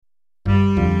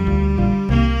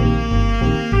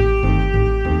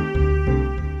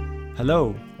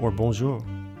Hello, or bonjour.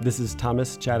 This is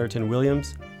Thomas Chatterton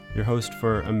Williams, your host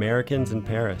for Americans in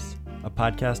Paris, a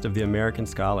podcast of the American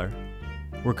Scholar.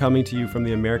 We're coming to you from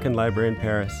the American Library in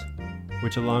Paris,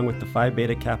 which along with the Phi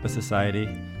Beta Kappa Society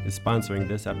is sponsoring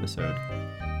this episode.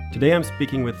 Today I'm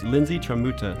speaking with Lindsay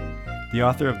Tramuta, the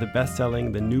author of the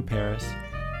best-selling The New Paris,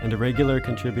 and a regular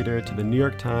contributor to the New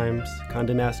York Times,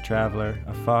 Condé Nast Traveler,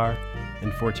 Afar,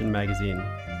 and Fortune magazine.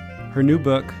 Her new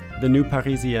book, The New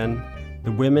Parisienne,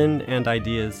 The Women and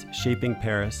Ideas Shaping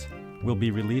Paris, will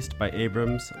be released by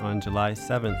Abrams on July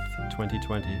 7th,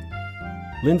 2020.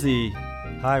 Lindsay,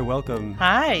 hi, welcome.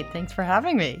 Hi, thanks for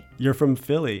having me. You're from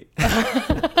Philly.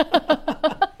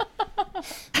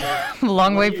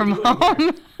 Long way from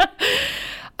home.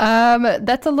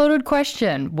 That's a loaded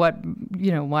question.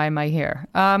 Why am I here?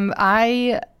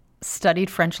 I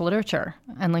studied French literature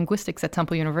and linguistics at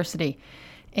Temple University,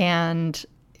 and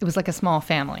it was like a small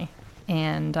family.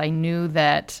 And I knew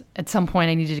that at some point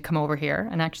I needed to come over here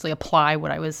and actually apply what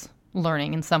I was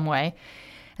learning in some way.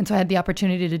 And so I had the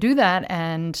opportunity to do that.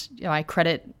 And I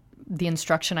credit the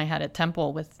instruction I had at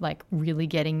Temple with like really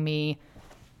getting me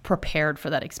prepared for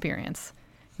that experience.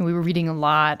 And we were reading a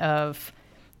lot of,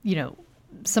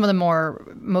 some of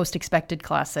the most expected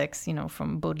classics,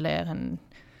 from Baudelaire and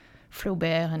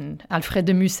Flaubert and Alfred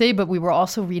de Musset, but we were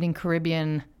also reading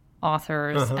Caribbean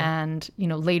authors. And,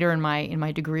 later in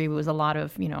my degree, it was a lot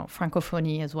of,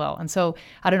 Francophonie as well. And so,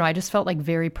 I don't know, I just felt like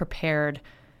very prepared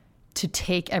to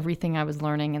take everything I was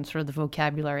learning and sort of the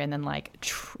vocabulary and then like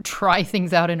try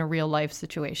things out in a real life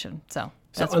situation. So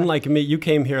unlike me, you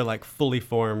came here like fully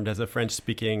formed as a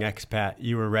French-speaking expat.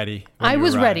 You were ready. I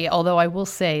was ready, although I will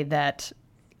say that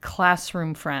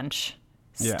classroom French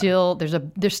still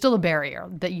there's still a barrier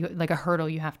that you like a hurdle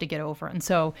you have to get over. And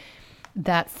so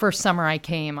that first summer I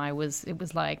came, it was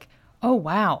like, oh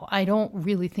wow, I don't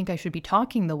really think I should be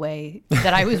talking the way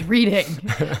that I was reading,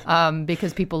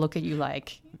 because people look at you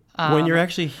like. When you're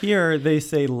actually here, they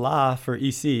say "la" for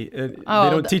 "ec." They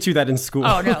don't teach you that in school.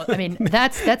 Oh no, I mean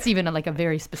that's even like a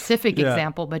very specific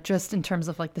example, but just in terms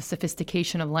of like the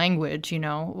sophistication of language,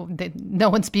 no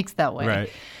one speaks that way. Right.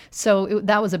 So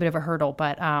that was a bit of a hurdle,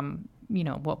 but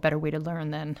what better way to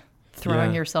learn than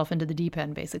throwing yourself into the deep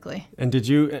end, basically. And did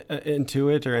you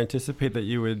intuit or anticipate that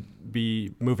you would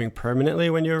be moving permanently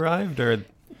when you arrived, or it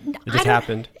just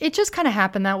happened? It just kind of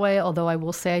happened that way, although I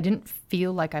will say I didn't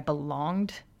feel like I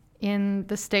belonged in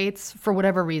the States for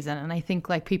whatever reason. And I think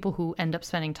like people who end up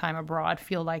spending time abroad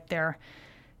feel like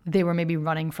they were maybe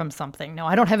running from something. No,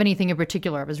 I don't have anything in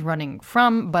particular I was running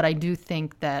from, but I do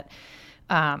think that,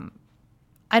 I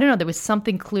don't know, there was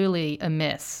something clearly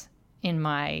amiss in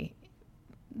my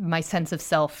sense of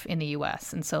self in the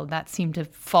U.S. And so that seemed to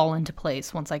fall into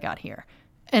place once I got here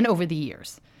and over the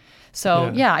years.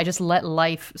 So I just let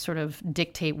life sort of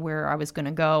dictate where I was going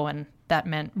to go. And that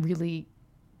meant really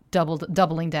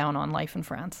doubling down on life in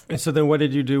France. And so then what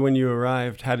did you do when you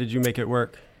arrived? How did you make it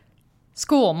work?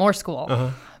 More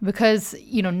school. Because,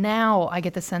 now I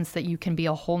get the sense that you can be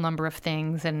a whole number of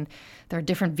things, and there are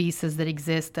different visas that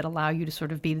exist that allow you to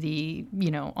sort of be the,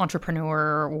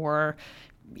 entrepreneur or,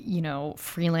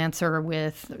 freelancer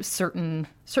with certain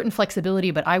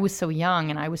flexibility. But I was so young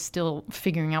and I was still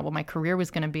figuring out what my career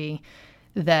was going to be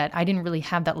that I didn't really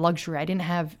have that luxury. I didn't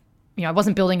have, I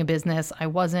wasn't building a business. I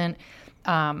wasn't,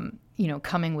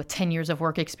 coming with 10 years of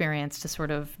work experience to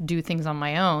sort of do things on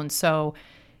my own. So,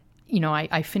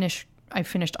 I finished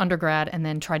undergrad and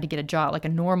then tried to get a job, like a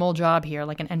normal job here,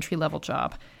 like an entry-level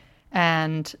job.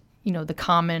 And, the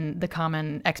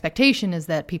common expectation is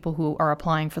that people who are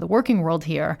applying for the working world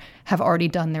here have already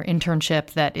done their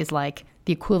internship that is like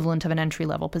the equivalent of an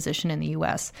entry-level position in the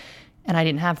US. And I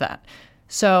didn't have that.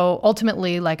 So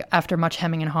ultimately, like after much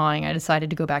hemming and hawing, I decided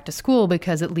to go back to school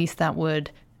because at least that would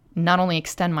not only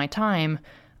extend my time,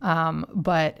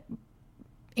 but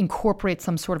incorporate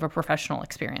some sort of a professional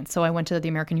experience. So I went to the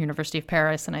American University of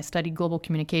Paris and I studied global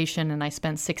communication, and I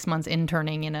spent 6 months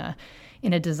interning in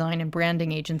a design and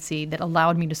branding agency that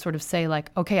allowed me to sort of say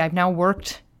like, okay, I've now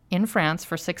worked in France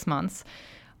for 6 months.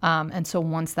 And so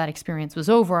once that experience was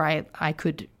over, I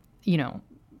could,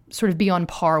 sort of be on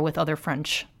par with other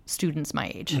French students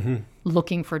my age,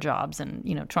 looking for jobs and,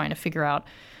 trying to figure out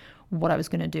what I was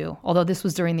going to do. Although this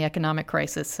was during the economic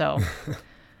crisis, so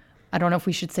I don't know if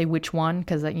we should say which one,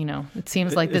 because it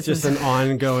seems like this is just an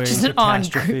ongoing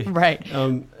catastrophe, right?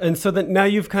 And so that now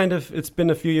it's been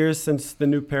a few years since The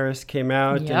New Paris came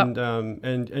out, yep.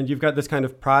 and you've got this kind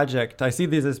of project. I see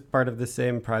these as part of the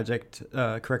same project.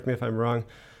 Correct me if I'm wrong.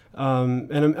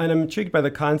 And I'm intrigued by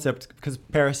the concept because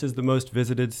Paris is the most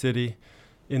visited city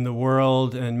in the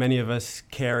world, and many of us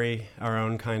carry our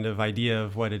own kind of idea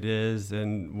of what it is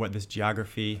and what this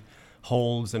geography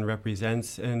holds and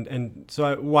represents. And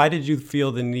so why did you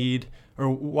feel the need, or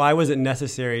why was it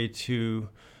necessary to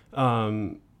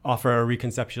offer a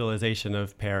reconceptualization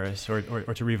of Paris, or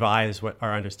to revise what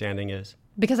our understanding is?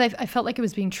 Because I felt like it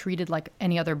was being treated like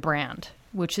any other brand,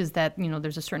 which is that,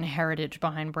 there's a certain heritage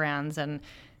behind brands, and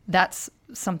that's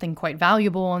something quite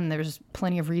valuable, and there's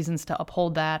plenty of reasons to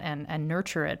uphold that and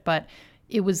nurture it. But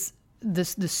it was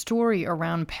the story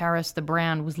around Paris, the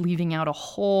brand, was leaving out a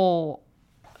whole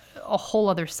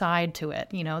other side to it.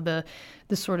 The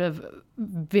sort of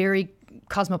very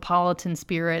cosmopolitan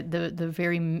spirit, the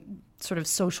very sort of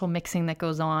social mixing that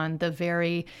goes on, the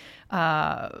very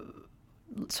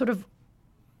sort of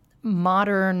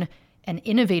modern and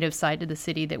innovative side to the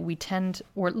city that we tend,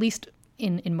 or at least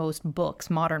in most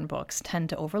books, modern books, tend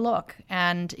to overlook.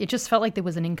 And it just felt like there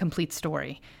was an incomplete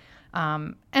story.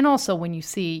 And also when you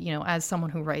see, as someone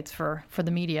who writes for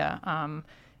the media,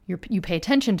 you pay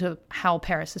attention to how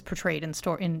Paris is portrayed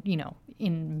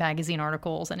in magazine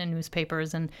articles and in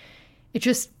newspapers, and it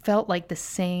just felt like the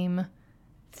same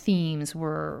themes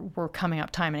were coming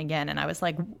up time and again. And I was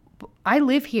like, I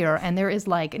live here, and there is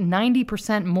like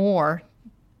 90% more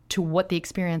to what the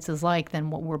experience is like than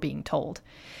what we're being told.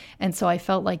 And so I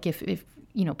felt like if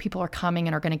people are coming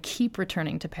and are going to keep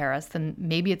returning to Paris, then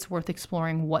maybe it's worth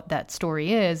exploring what that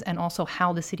story is, and also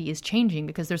how the city is changing,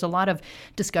 because there's a lot of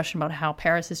discussion about how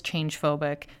Paris is change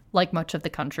phobic, like much of the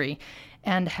country,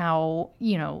 and how,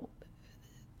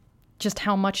 just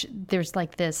how much there's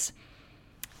like this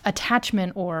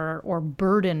attachment or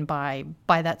burden by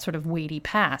that sort of weighty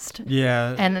past.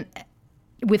 Yeah. And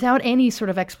without any sort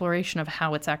of exploration of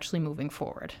how it's actually moving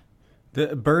forward.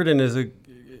 The burden is a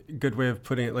good way of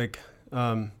putting it. Like,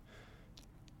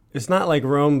 it's not like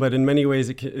Rome, but in many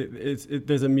ways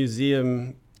there's a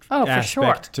museum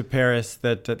aspect to Paris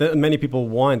that many people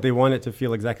want. They want it to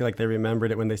feel exactly like they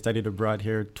remembered it when they studied abroad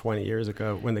here 20 years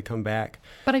ago when they come back.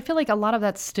 But I feel like a lot of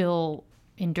that still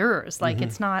endures. Like,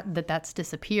 it's not that that's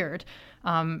disappeared.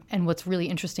 And what's really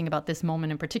interesting about this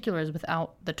moment in particular is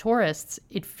without the tourists,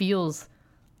 it feels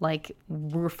like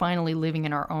we're finally living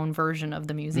in our own version of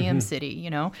the museum city,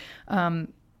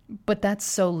 but that's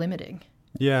so limiting.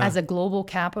 Yeah. As a global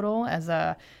capital, as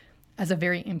a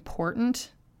very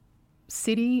important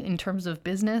city in terms of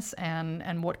business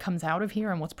and what comes out of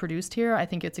here and what's produced here, I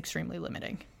think it's extremely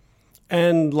limiting.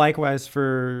 And likewise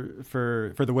for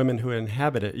the women who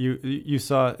inhabit it. You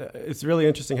saw, it's really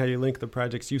interesting how you link the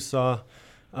projects. You saw,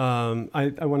 I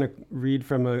want to read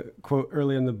from a quote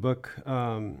early in the book.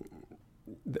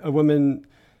 A woman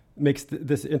makes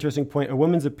this interesting point. A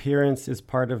woman's appearance is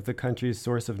part of the country's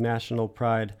source of national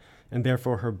pride, and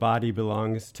therefore her body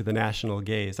belongs to the national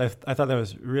gaze. I thought that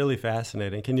was really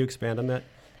fascinating. Can you expand on that?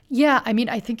 Yeah, I mean,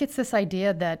 I think it's this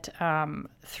idea that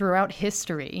throughout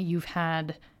history, you've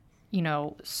had,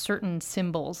 certain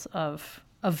symbols of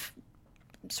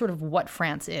sort of what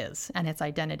France is and its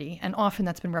identity. And often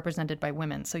that's been represented by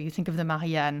women. So you think of the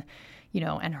Marianne,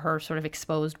 and her sort of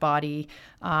exposed body,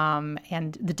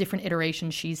 and the different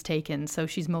iterations she's taken. So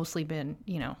she's mostly been,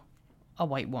 a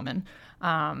white woman.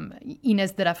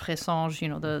 Inès de la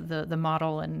Fressange, the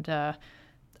model and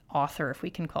author, if we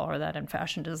can call her that, and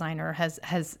fashion designer,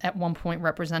 has at one point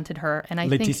represented her. And I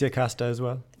think Laetitia Casta as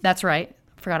well. That's right.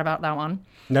 Forgot about that one.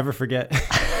 Never forget.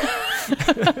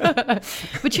 But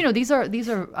these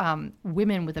are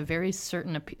women with a very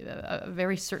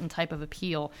certain type of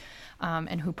appeal,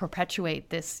 and who perpetuate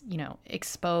this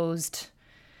exposed,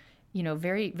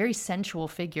 very very sensual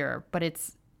figure. But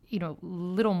it's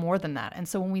little more than that. And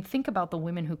so when we think about the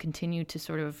women who continue to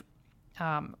sort of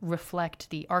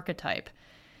reflect the archetype,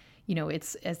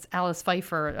 it's, as Alice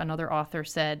Pfeiffer, another author,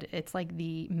 said, it's like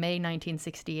the May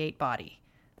 1968 body.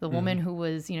 The woman who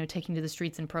was, taking to the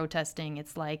streets and protesting.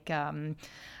 It's like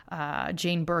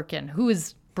Jane Birkin, who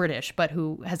is British, but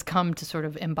who has come to sort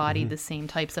of embody the same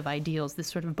types of ideals, this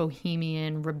sort of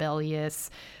bohemian, rebellious,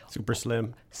 super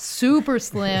slim,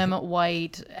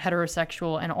 white,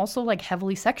 heterosexual, and also like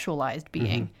heavily sexualized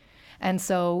being. And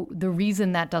so the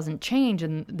reason that doesn't change,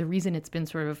 and the reason it's been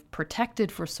sort of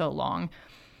protected for so long,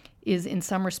 is in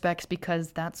some respects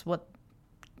because that's what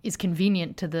is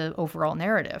convenient to the overall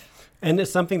narrative. And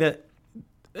it's something that,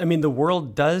 the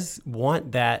world does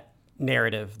want that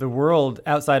narrative. The world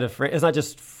outside of France, it's not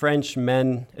just French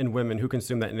men and women who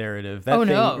consume that narrative. That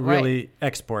thing really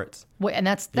exports. Well, and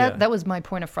that was my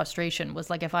point of frustration, was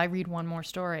like, if I read one more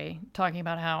story talking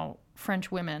about how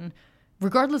French women,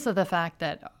 regardless of the fact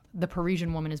that the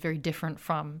Parisian woman is very different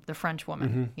from the French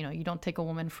woman. You don't take a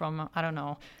woman from, I don't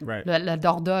know, La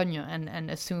Dordogne and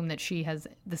assume that she has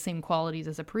the same qualities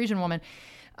as a Parisian woman.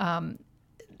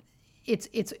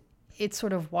 It's it's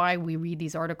sort of why we read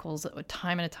these articles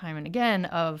time and time and again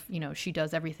of, she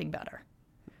does everything better.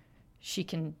 She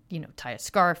can, tie a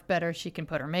scarf better. She can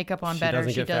put her makeup on better.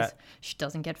 She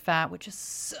doesn't get fat, which is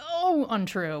so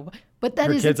untrue. But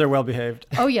her kids are well behaved.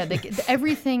 Oh yeah,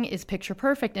 everything is picture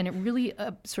perfect, and it really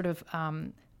sort of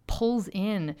pulls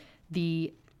in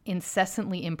the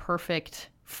incessantly imperfect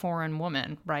foreign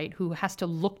woman, right, who has to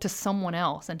look to someone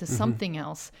else and to something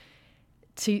else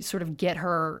to sort of get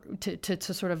her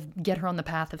to sort of get her on the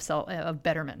path of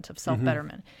self-betterment.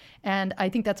 And I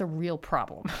think that's a real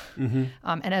problem.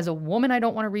 And as a woman, I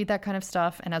don't want to read that kind of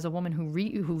stuff. And as a woman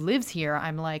who lives here,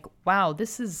 I'm like, wow,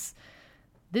 this is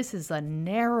a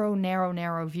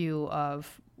narrow view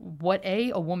of what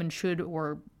a woman should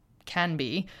or can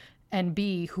be, and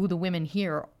B, who the women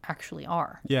here actually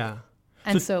are. Yeah.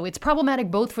 And so it's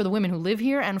problematic both for the women who live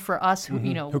here and for us who,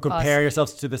 who compare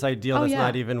yourselves to this ideal that's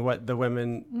not even what the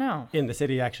women No. in the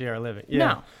city actually are living.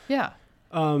 Yeah. No. Yeah.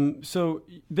 So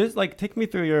this, take me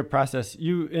through your process.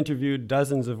 You interviewed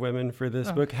dozens of women for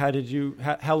this book.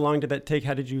 How long did that take?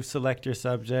 How did you select your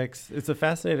subjects? It's a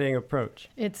fascinating approach.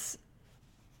 It's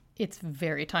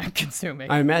very time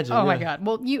consuming. I imagine. Oh my God.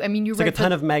 Well, you it's like a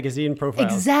ton of magazine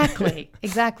profiles. Exactly.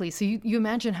 So you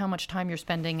imagine how much time you're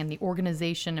spending in the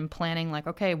organization and planning, like,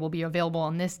 okay, we'll be available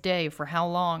on this day for how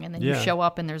long? And then you show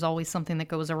up and there's always something that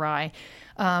goes awry.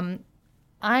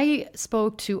 I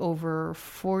spoke to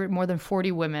more than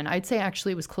 40 women. I'd say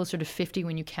actually it was closer to 50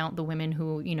 when you count the women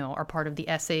who, are part of the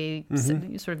essay,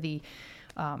 sort of the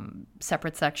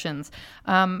separate sections.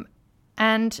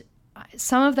 And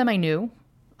some of them I knew.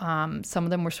 Some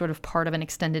of them were sort of part of an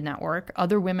extended network.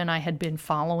 Other women I had been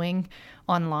following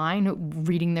online,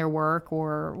 reading their work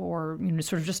or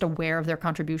sort of just aware of their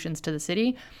contributions to the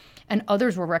city. And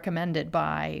others were recommended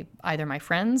by either my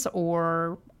friends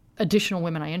or additional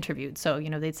women I interviewed. So,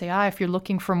 they'd say, if you're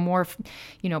looking for more,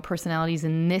 personalities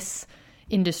in this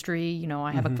industry,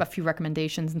 I have a few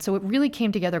recommendations. And so it really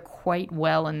came together quite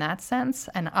well in that sense.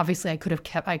 And obviously I could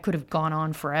have gone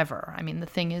on forever. I mean, the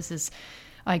thing is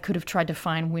I could have tried to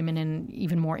find women in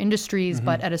even more industries,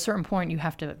 but at a certain point you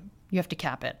have to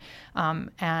cap it.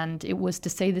 And it was to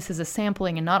say this is a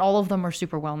sampling, and not all of them are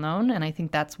super well known. And I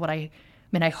think that's what I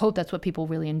hope that's what people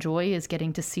really enjoy, is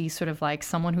getting to see sort of like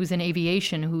someone who's in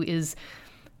aviation who is,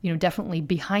 definitely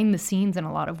behind the scenes in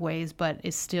a lot of ways, but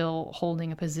is still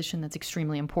holding a position that's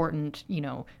extremely important,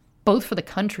 both for the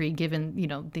country, given,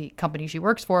 the company she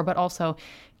works for, but also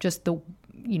just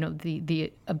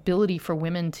the ability for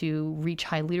women to reach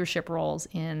high leadership roles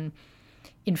in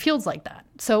fields like that.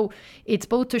 So it's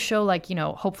both to show,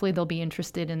 hopefully they'll be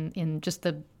interested in just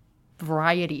the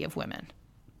variety of women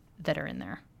that are in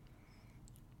there.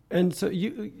 And so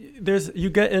you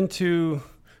get into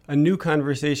a new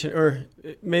conversation, or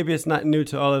maybe it's not new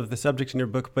to all of the subjects in your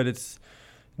book, but it's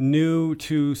new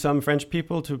to some French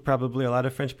people, to probably a lot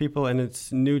of French people, and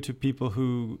it's new to people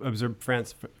who observe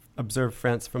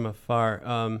France from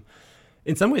afar.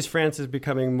 In some ways, France is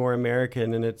becoming more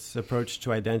American in its approach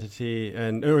to identity,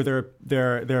 or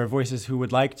there are voices who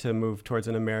would like to move towards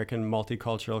an American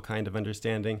multicultural kind of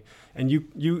understanding. And you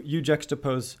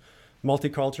juxtapose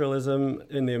multiculturalism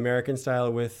in the American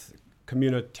style with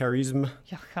communautarisme.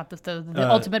 Yeah, the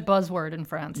ultimate buzzword in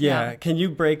France. Yeah. Can you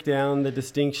break down the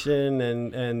distinction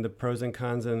and the pros and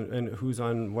cons and who's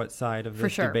on what side of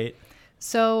this debate?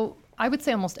 So I would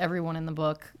say almost everyone in the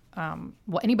book,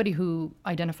 anybody who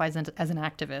identifies as an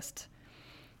activist,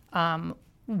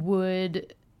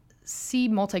 would see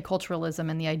multiculturalism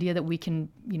and the idea that we can,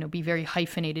 be very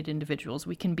hyphenated individuals.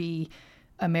 We can be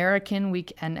American, we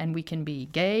can be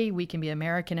gay, we can be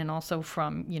American and also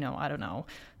from,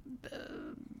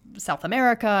 South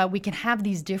America. We can have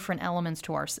these different elements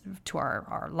to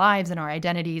our lives and our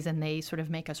identities, and they sort of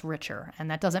make us richer.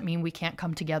 And that doesn't mean we can't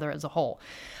come together as a whole.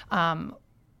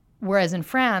 Whereas in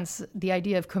France, the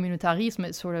idea of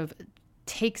communautarisme sort of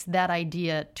takes that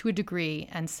idea to a degree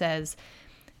and says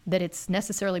that it's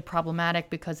necessarily problematic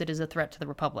because it is a threat to the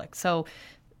Republic. So,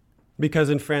 because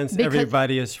in France,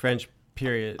 everybody is French.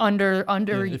 Period. Under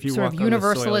sort of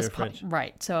universalist,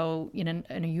 right? So in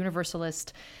a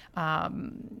universalist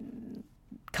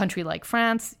country like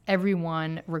France,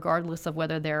 everyone, regardless of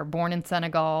whether they're born in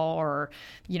Senegal or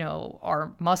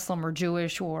are Muslim or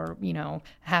Jewish or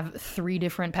have 3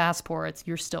 different passports,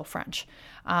 you're still French,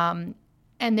 and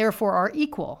therefore are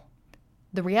equal.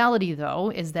 The reality,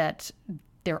 though, is that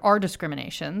there are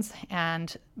discriminations,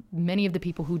 and many of the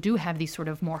people who do have these sort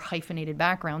of more hyphenated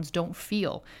backgrounds don't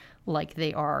feel like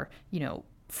they are,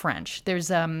 French. There's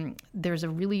a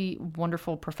really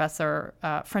wonderful professor,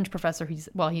 French professor.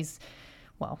 He's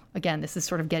well, again, this is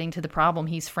sort of getting to the problem.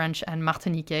 He's French and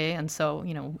Martiniquais. And so,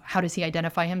 how does he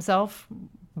identify himself?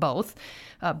 Both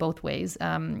ways.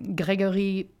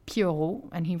 Grégory Pierrot,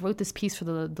 and he wrote this piece for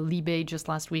the Libé just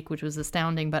last week, which was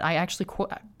astounding. But I actually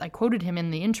I quoted him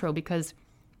in the intro because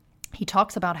he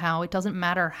talks about how it doesn't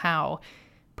matter how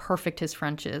perfect his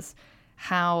French is,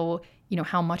 how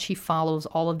much he follows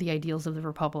all of the ideals of the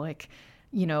Republic.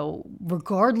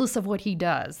 Regardless of what he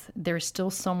does, there's still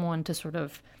someone to sort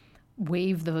of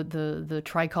wave the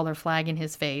tricolor flag in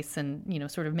his face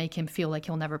and sort of make him feel like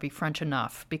he'll never be French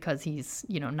enough because he's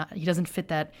he doesn't fit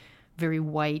that very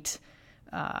white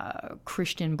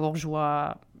Christian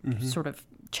bourgeois sort of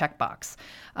checkbox.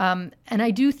 And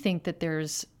I do think that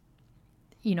there's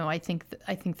I think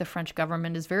the French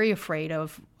government is very afraid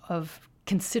of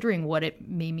considering what it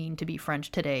may mean to be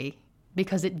French today,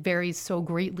 because it varies so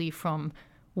greatly from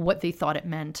what they thought it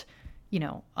meant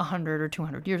 100 or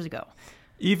 200 years ago.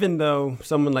 Even though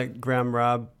someone like Graham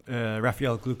Robb,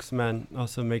 Raphael Glucksmann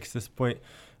also makes this point,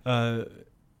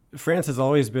 France has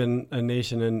always been a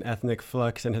nation in ethnic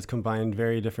flux and has combined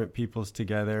very different peoples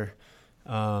together.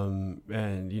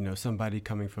 And somebody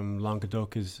coming from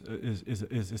Languedoc is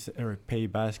or Pays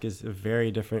Basque is a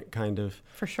very different kind of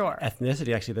for sure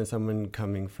ethnicity actually than someone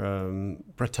coming from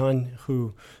Bretagne,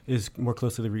 who is more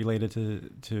closely related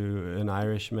to an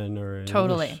Irishman or an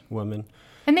English woman.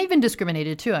 And they've been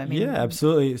discriminated too. I mean, yeah,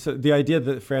 absolutely. So the idea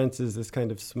that France is this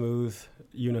kind of smooth,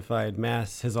 unified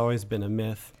mass has always been a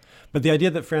myth. But the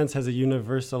idea that France has a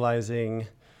universalizing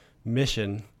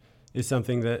mission is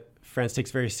something that France takes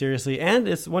very seriously. And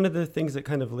it's one of the things that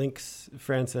kind of links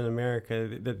France and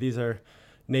America, that these are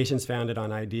nations founded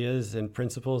on ideas and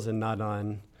principles and not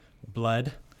on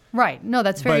blood. Right. No,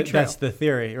 that's very true. That's the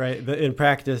theory, right? In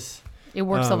practice, it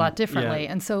works a lot differently.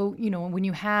 Yeah. And so, when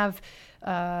you have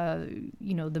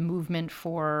the movement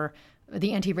for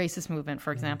the anti-racist movement,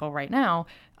 for example, right now,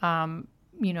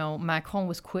 Macron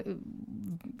was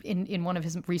in one of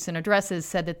his recent addresses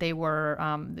said that they were,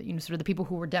 sort of the people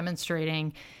who were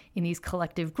demonstrating in these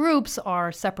collective groups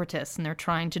are separatists and they're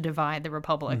trying to divide the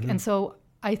republic. Mm-hmm. And so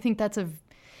I think that's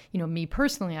me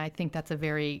personally, I think that's a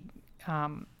very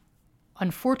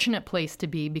unfortunate place to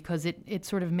be, because it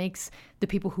sort of makes the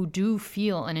people who do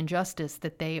feel an injustice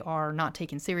that they are not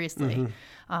taken seriously.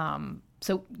 Mm-hmm.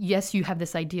 So yes, you have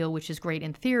this ideal, which is great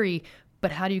in theory,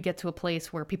 but how do you get to a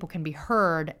place where people can be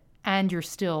heard and you're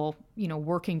still,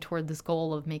 working toward this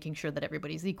goal of making sure that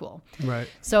everybody's equal? Right.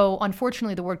 So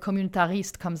unfortunately, the word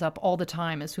communautariste comes up all the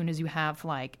time as soon as you have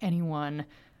like anyone,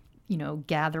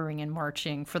 gathering and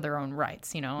marching for their own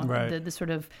rights, Right. The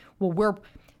sort of,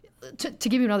 to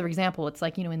give you another example, it's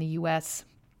like, in the U.S.,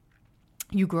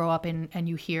 you grow up and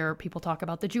you hear people talk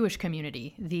about the Jewish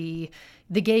community, the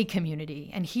gay community.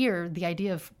 And here, the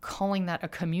idea of calling that a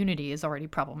community is already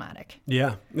problematic.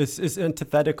 Yeah, it's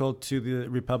antithetical to the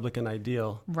Republican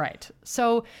ideal. Right.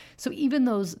 So even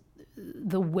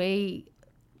the way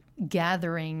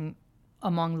gathering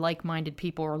among like-minded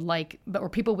people or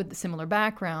people with similar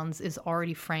backgrounds is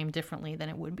already framed differently than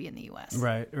it would be in the U.S.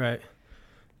 Right.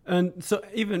 And so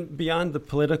even beyond the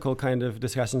political kind of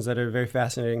discussions that are very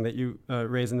fascinating that you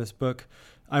raise in this book,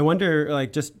 I wonder,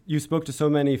 you spoke to so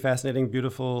many fascinating,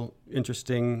 beautiful,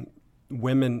 interesting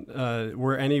women.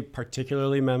 Were any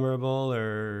particularly memorable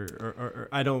or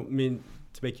I don't mean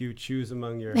to make you choose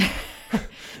among your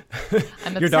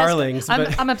your darlings.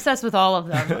 I'm obsessed with all of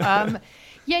them.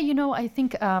 I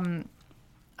think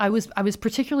I was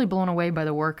particularly blown away by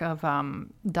the work of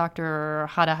Dr.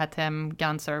 Hada Hatem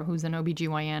Ganser, who's an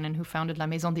OBGYN and who founded La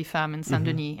Maison des Femmes in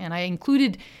Saint-Denis. Mm-hmm. And I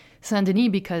included Saint-Denis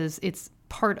because it's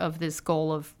part of this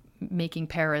goal of making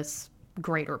Paris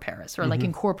greater Paris, or like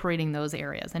incorporating those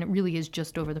areas. And it really is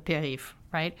just over the périph',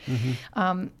 right?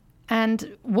 Mm-hmm.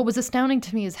 And what was astounding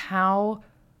to me is how,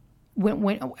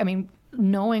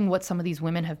 knowing what some of these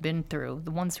women have been through,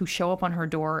 the ones who show up on her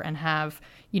door and have,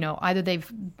 either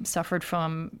they've suffered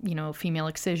from, female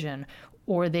excision,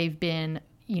 or they've been,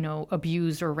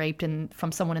 abused or raped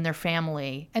from someone in their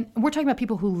family. And we're talking about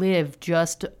people who live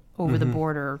just over the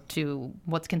border to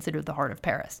what's considered the heart of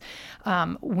Paris.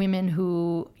 Women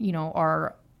who,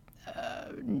 are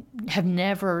have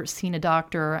never seen a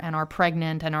doctor and are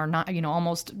pregnant and are not,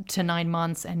 almost to 9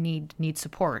 months and need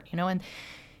support, and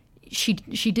she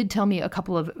did tell me a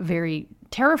couple of very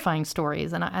terrifying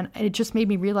stories, and it just made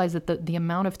me realize that the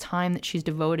amount of time that she's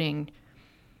devoting,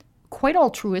 quite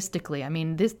altruistically. I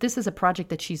mean, this is a project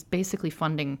that she's basically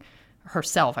funding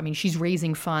herself. I mean, she's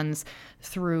raising funds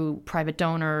through private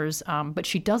donors, but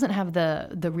she doesn't have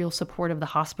the real support of the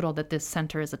hospital that this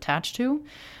center is attached to.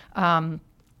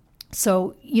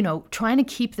 So, trying to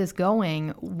keep this going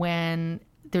when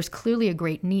there's clearly a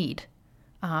great need.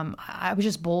 I was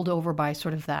just bowled over by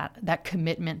sort of that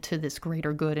commitment to this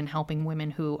greater good and helping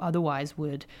women who otherwise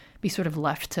would be sort of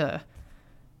left to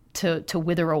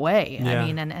wither away. Yeah. I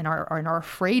mean, and are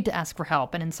afraid to ask for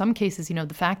help. And in some cases,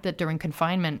 the fact that during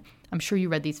confinement, I'm sure you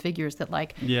read these figures that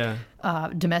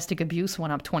domestic abuse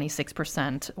went up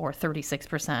 26% or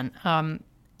 36%.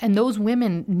 And those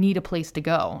women need a place to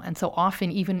go. And so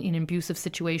often, even in abusive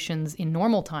situations in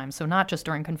normal times, so not just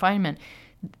during confinement,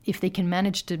 if they can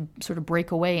manage to sort of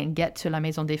break away and get to La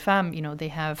Maison des Femmes, they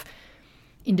have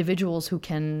individuals who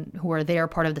are there,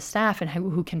 part of the staff, and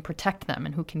who can protect them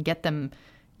and who can get them,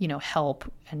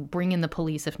 help and bring in the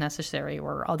police if necessary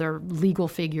or other legal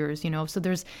figures, So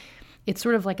it's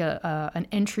sort of like an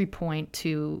entry point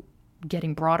to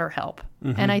getting broader help.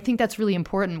 Mm-hmm. And I think that's really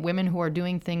important. Women who are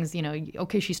doing things,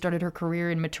 okay, she started her career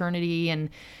in maternity and,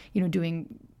 doing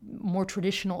more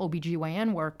traditional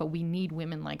OBGYN work, but we need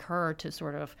women like her to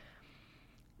sort of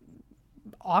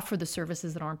offer the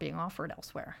services that aren't being offered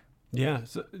elsewhere. Yeah,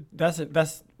 so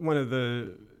that's one of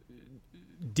the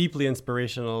deeply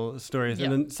inspirational stories. Yeah.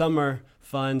 And then some are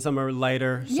fun, some are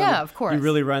lighter. Of course. You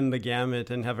really run the gamut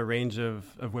and have a range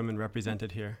of women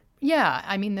represented here. Yeah,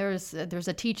 I mean, there's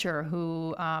a teacher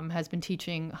who has been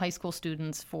teaching high school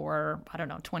students for,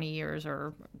 20 years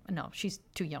or no, she's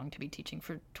too young to be teaching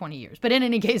for 20 years. But in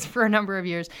any case, for a number of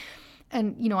years.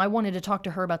 And, I wanted to talk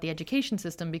to her about the education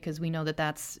system because we know that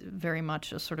that's very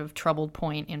much a sort of troubled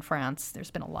point in France.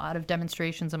 There's been a lot of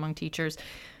demonstrations among teachers,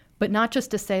 but not just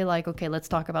to say like, okay, let's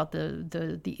talk about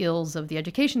the ills of the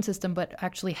education system, but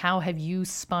actually how have you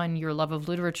spun your love of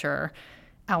literature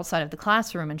outside of the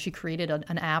classroom? And she created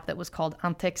an app that was called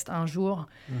Un Texte Un Jour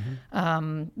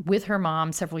with her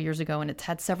mom several years ago, and it's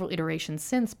had several iterations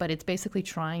since, but it's basically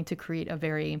trying to create a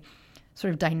very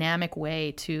sort of dynamic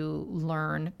way to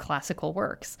learn classical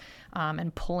works,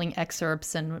 and pulling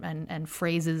excerpts and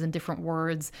phrases and different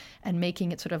words and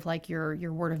making it sort of like your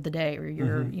word of the day or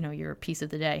your your piece of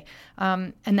the day.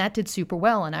 And that did super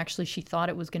well. And actually she thought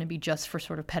it was going to be just for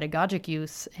sort of pedagogic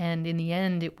use. And in the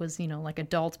end, it was, like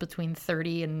adults between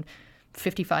 30 and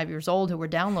 55 years old who were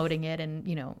downloading it. And,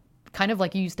 kind of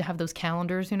like you used to have those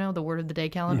calendars, the word of the day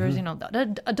calendars,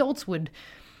 adults would.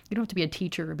 You don't have to be a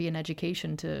teacher or be in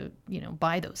education to,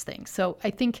 buy those things. So I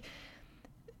think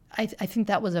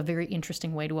that was a very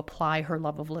interesting way to apply her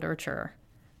love of literature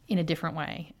in a different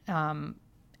way. And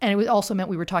it also meant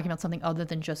we were talking about something other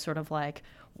than just sort of like,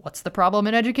 what's the problem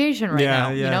in education right now?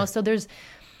 Yeah. So there's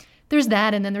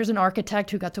that. And then there's an architect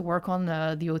who got to work on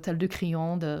the Hôtel de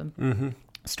Crillon, the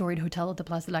storied hotel at the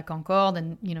Place de la Concorde,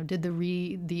 and, did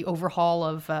the overhaul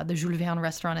of the Jules Verne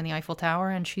restaurant in the Eiffel Tower.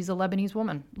 And she's a Lebanese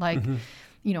woman. Like,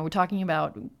 we're talking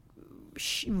about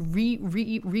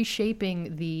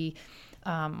reshaping the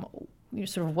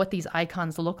sort of what these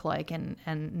icons look like, and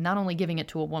not only giving it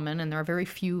to a woman, and there are very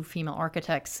few female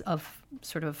architects of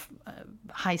sort of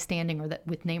high standing or that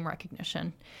with name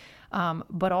recognition,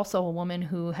 but also a woman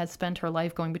who has spent her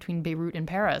life going between Beirut and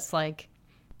Paris. Like,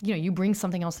 you bring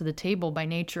something else to the table by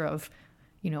nature of,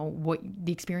 what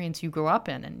the experience you grew up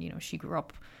in, and she grew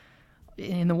up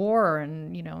in the war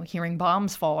and, hearing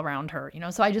bombs fall around her,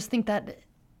 So I just think that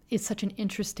it's such an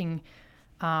interesting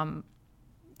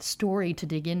story to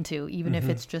dig into, even if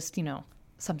it's just,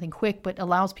 something quick, but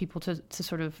allows people to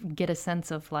sort of get a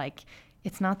sense of like,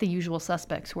 it's not the usual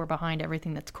suspects who are behind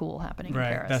everything that's cool happening in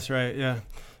Paris. Right, that's right, yeah.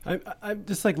 I'm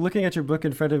just like looking at your book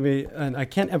in front of me, and I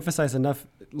can't emphasize enough,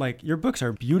 like your books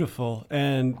are beautiful,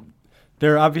 and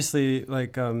they're obviously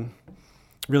like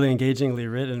really engagingly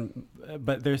written,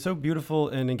 but they're so beautiful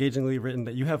and engagingly written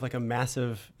that you have like a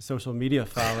massive social media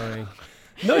following.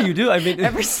 No, you do. I mean,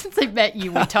 ever since I met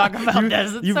you, we talk about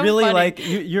this. It's you so really funny. like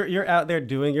you're out there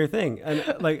doing your thing,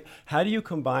 and like, how do you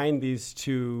combine these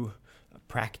two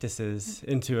practices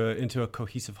into a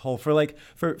cohesive whole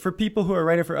for people who are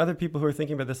writing, for other people who are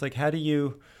thinking about this? Like, how do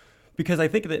you? Because I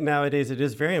think that nowadays it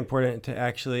is very important to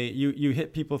actually you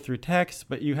hit people through text,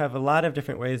 but you have a lot of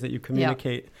different ways that you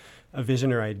communicate a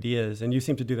vision or ideas, and you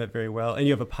seem to do that very well. And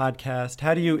you have a podcast.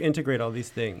 How do you integrate all these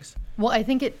things? Well, I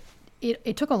think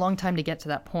it took a long time to get to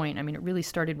that point. I mean, it really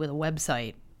started with a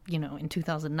website, in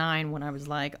 2009 when I was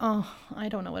like, oh, I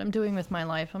don't know what I'm doing with my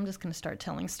life. I'm just going to start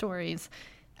telling stories.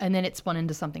 And then it spun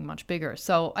into something much bigger.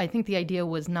 So I think the idea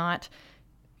was not,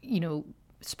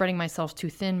 spreading myself too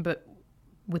thin, but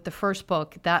with the first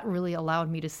book, that really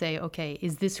allowed me to say, okay,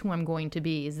 is this who I'm going to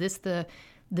be? Is this the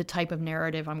type of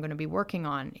narrative I'm going to be working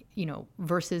on,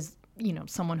 versus,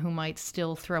 someone who might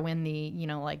still throw in the,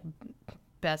 like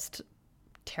best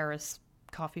terrace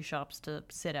coffee shops to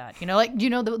sit at, there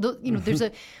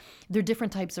are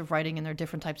different types of writing and there are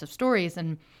different types of stories.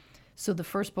 And So the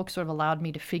first book sort of allowed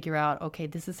me to figure out, okay,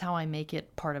 this is how I make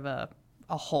it part of a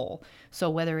whole. So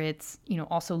whether it's,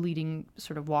 also leading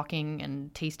sort of walking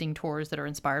and tasting tours that are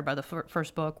inspired by the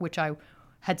first book, which I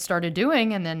had started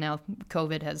doing, and then now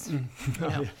COVID has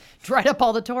dried up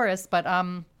all the tourists, but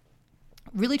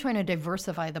really trying to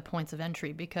diversify the points of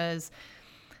entry, because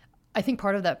I think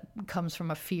part of that comes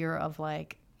from a fear of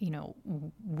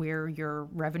where your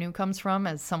revenue comes from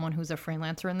as someone who's a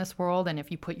freelancer in this world. And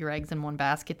if you put your eggs in one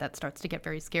basket, that starts to get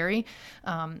very scary.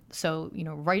 So,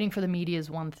 writing for the media is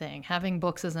one thing, having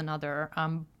books is another,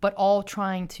 but all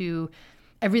trying to,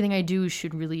 everything I do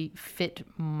should really fit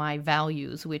my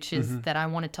values, which is that I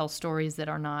want to tell stories that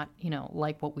are not,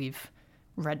 like what we've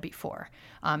read before.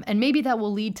 And maybe that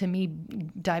will lead to me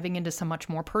diving into some much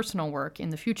more personal work in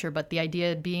the future. But the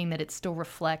idea being that it still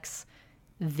reflects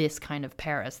this kind of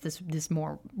Paris, this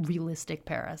more realistic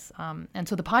Paris. And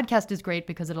so the podcast is great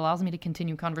because it allows me to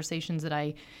continue conversations that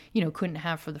I, couldn't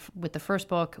have with the first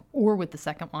book or with the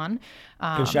second one.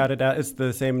 Can shout it out. It's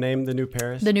the same name, The New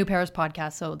Paris? The New Paris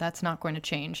podcast. So that's not going to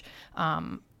change.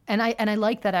 And I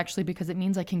like that actually, because it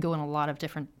means I can go in a lot of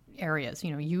different areas.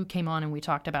 You came on and we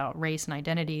talked about race and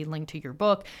identity linked to your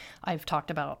book. I've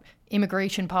talked about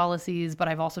immigration policies, but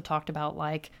I've also talked about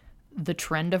the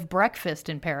trend of breakfast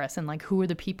in Paris and who are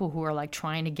the people who are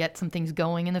trying to get some things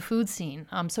going in the food scene.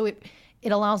 So it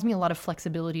allows me a lot of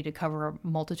flexibility to cover a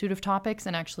multitude of topics.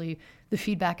 And actually the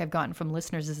feedback I've gotten from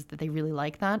listeners is that they really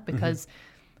like that, because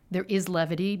there is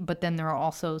levity, but then there are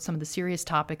also some of the serious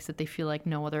topics that they feel like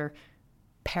no other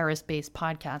Paris-based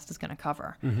podcast is going to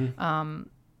cover.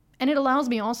 And it allows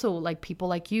me also, people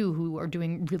like you who are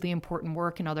doing really important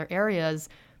work in other areas,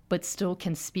 but still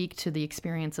can speak to the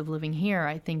experience of living here.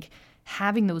 I think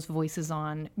having those voices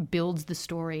on builds the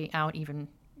story out even,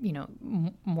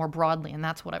 more broadly. And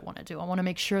that's what I want to do. I want to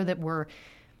make sure that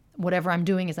whatever I'm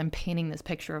doing is I'm painting this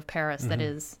picture of Paris that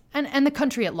is, and the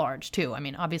country at large too. I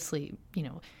mean, obviously,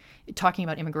 talking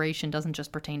about immigration doesn't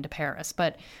just pertain to Paris,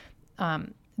 but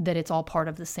that it's all part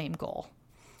of the same goal.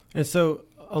 And so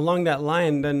along that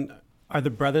line, then, are the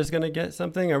brothers going to get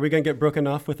something? Are we going to get broken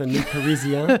off with a new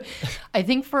Parisien? I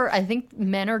think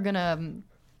men are going to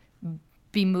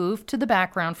be moved to the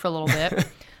background for a little bit.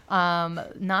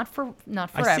 Not forever.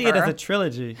 I see it as a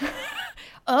trilogy.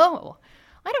 Oh,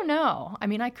 I don't know. I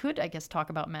mean, I guess, talk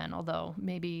about men, although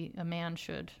maybe a man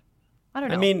should. I don't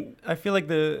know. I mean, I feel like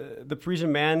the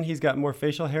Parisian man, he's got more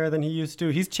facial hair than he used to.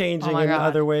 He's changing in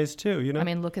other ways too, I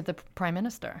mean, look at the prime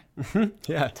minister.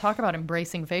 Yeah. Talk about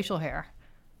embracing facial hair.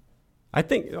 I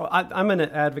think I'm going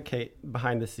to advocate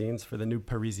behind the scenes for the new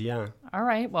Parisien. All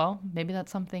right. Well, maybe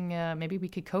that's something, maybe we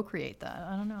could co-create that.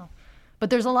 I don't know. But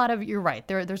you're right.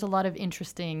 There's a lot of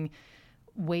interesting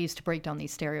ways to break down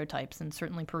these stereotypes. And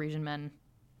certainly Parisian men,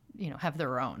 have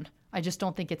their own. I just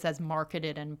don't think it's as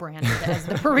marketed and branded as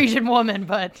the Parisian woman,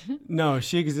 but... No,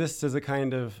 she exists as a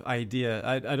kind of idea.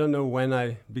 I don't know when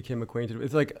I became acquainted with it.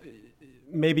 It's like...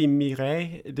 Maybe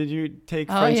Mireille, did you take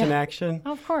French in Action?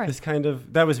 Of course.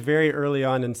 That was very early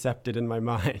on incepted in my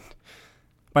mind.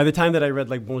 By the time that I read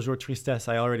Bonjour Tristesse,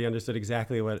 I already understood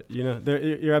exactly what,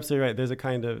 you're absolutely right. There's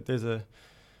a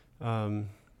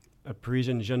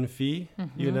Parisian jeune fille,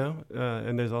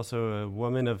 and there's also a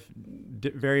woman of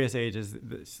various ages,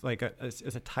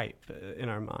 as a type in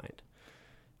our mind.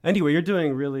 Anyway, you're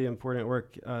doing really important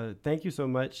work. Thank you so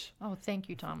much. Oh, thank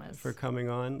you, Thomas. For coming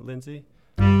on, Lindsay.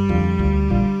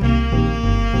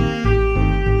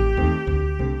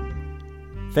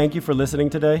 Thank you for listening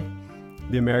today.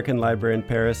 The American Library in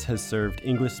Paris has served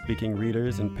English-speaking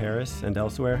readers in Paris and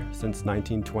elsewhere since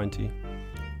 1920.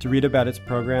 To read about its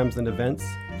programs and events,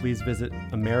 please visit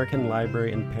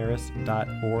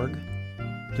AmericanLibraryInParis.org.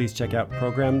 Please check out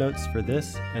program notes for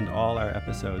this and all our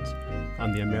episodes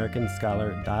on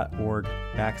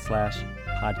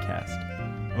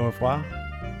theamericanscholar.org/podcast. Au revoir.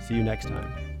 See you next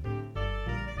time.